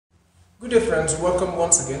Good day friends, welcome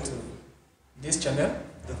once again to this channel,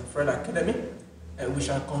 the Fred Academy. We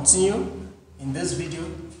shall continue in this video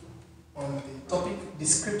on the topic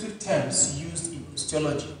Descriptive Terms Used in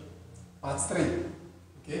Osteology, part 3.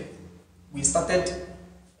 Okay, we started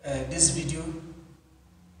this video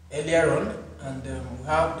earlier on, and we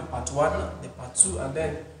have the part 1, the part 2, and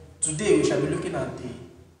then today we shall be looking at the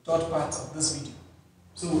third part of this video.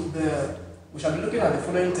 So we shall be looking at the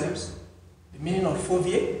following terms: the meaning of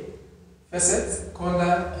fovea, facet,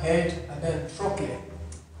 condyle, head, and then trochlear.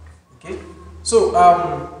 Okay, so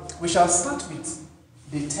we shall start with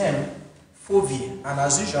the term fovea, and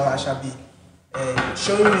as usual I shall be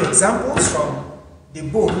showing you examples from the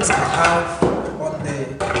bones I have on the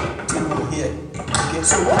table here. Okay,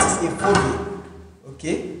 so what is a fovea?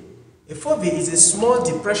 Okay, a fovea is a small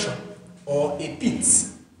depression or a pit,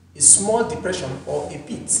 a small depression or a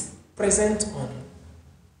pit present on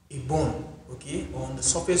a bone, okay, or on the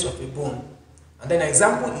surface of a bone. And then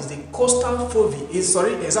example is the costal fovea.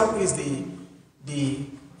 Example is the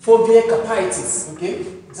fovea capitis. Okay,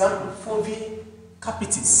 example fovea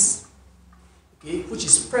capitis. Okay, which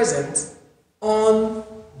is present on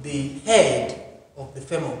the head of the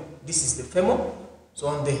femur. This is the femur. So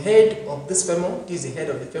on the head of this femur, this is the head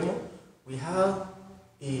of the femur, we have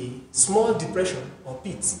a small depression or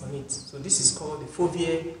pit on it. So this is called the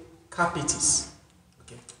fovea capitis.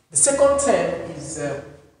 Okay. The second term is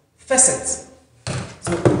facet.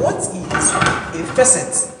 So what is a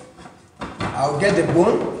facet? I'll get the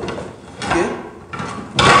bone. Okay.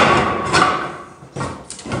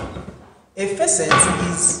 A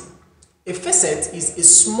facet is a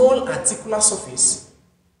small articular surface,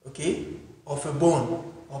 okay, of a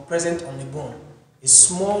bone or present on a bone. A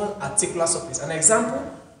small articular surface. An example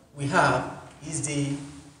we have is the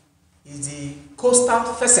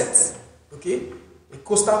costal facet. Okay, a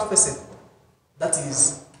costal facet, that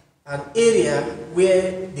is an area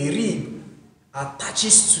where the rib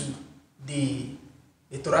attaches to the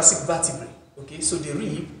thoracic vertebrae. Okay, so the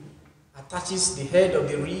rib attaches, the head of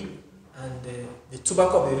the rib and the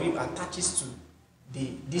tubercle of the rib attaches to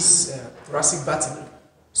this thoracic vertebrae.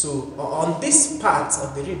 So on this part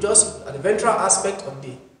of the rib, just at the ventral aspect of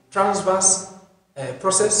the transverse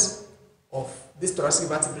process of this thoracic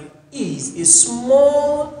vertebrae, is a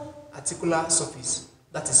small articular surface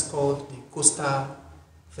that is called the costal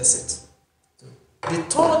facet. So the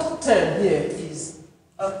third term here is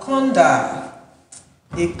a condyle.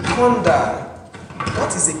 A condyle.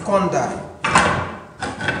 What is a condyle?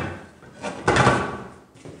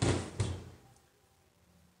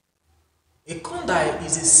 A condyle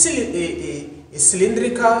is a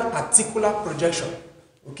cylindrical articular projection.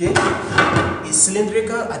 Okay, a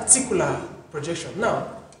cylindrical articular projection. Now,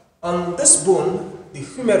 on this bone, the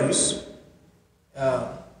humerus,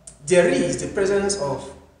 there is the presence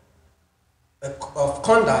of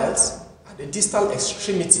condyles at the distal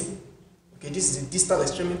extremity. Okay, this is the distal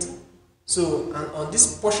extremity. So, and on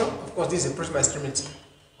this portion, of course, this is the proximal extremity.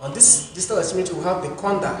 On this distal extremity, we have the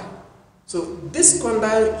condyle. So, this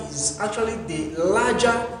condyle is actually the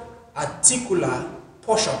larger articular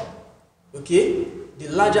portion. Okay, the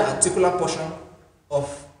larger articular portion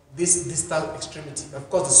of this distal extremity. Of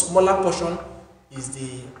course, the smaller portion is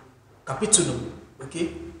the capitulum.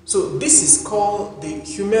 Okay, so this is called the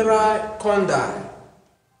humeral condyle.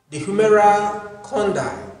 The humeral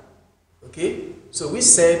condyle. Okay, so we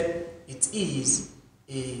said it is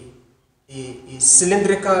a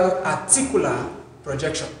cylindrical articular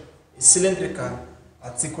projection. A cylindrical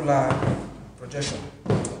articular projection.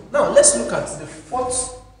 Now let's look at the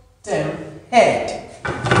fourth term, head.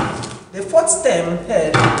 The fourth term,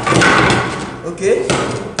 head, okay,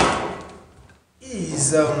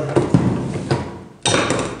 is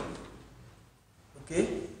okay.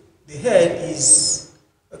 The head is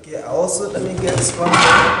okay. Also, let me get one.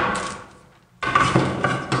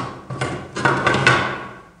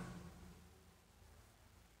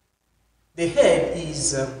 The head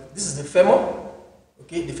is this is the femur.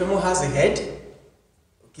 Okay, the femur has a head.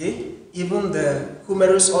 Okay, even the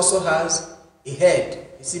humerus also has a head.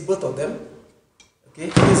 You see both of them.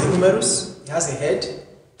 Okay, here's the humerus. It has a head.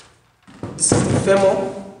 This is the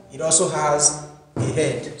femur. It also has a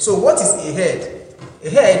head. So what is a head? A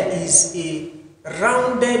head is a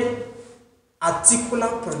rounded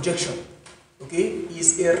articular projection. Okay,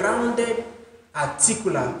 it's a rounded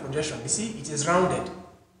articular projection. You see, it is rounded.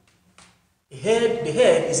 The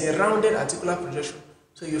head is a rounded articular projection.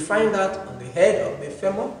 So you find that on the head of the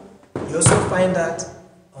femur. You also find that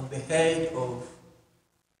on the head of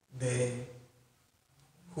the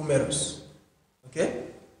humerus. Okay?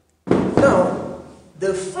 Now,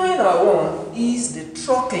 the final one is the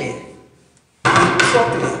trochlear. The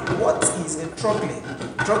trochlear. What is a trochlear.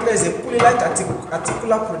 Trochlear is a pulley-like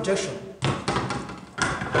articular projection.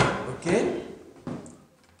 Okay?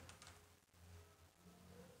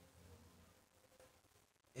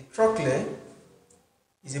 A trochlear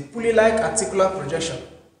is a pulley-like articular projection.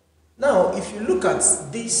 Now, if you look at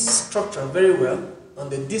this structure very well, on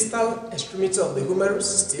the distal extremity of the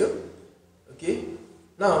humerus still, okay?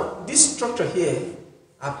 Now, this structure here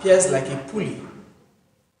appears like a pulley,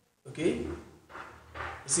 okay?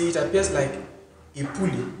 You see, it appears like a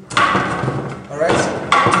pulley, alright? So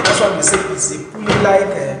that's why we say it's a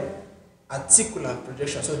pulley-like articular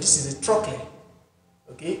projection. So this is a trochlear,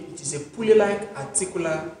 okay? It is a pulley-like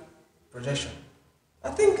articular projection. I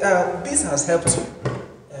think this has helped you.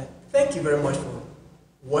 Thank you very much for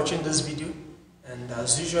watching this video, and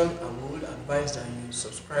as usual, I would advise that you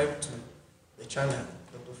subscribe to the channel,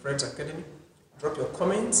 Dr. Fred's Academy. Drop your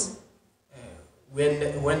comments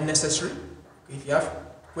when necessary. If you have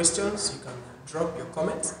questions, you can drop your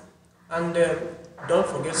comments, and don't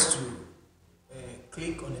forget to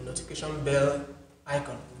click on the notification bell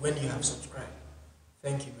icon when you have subscribed.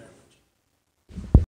 Thank you very much.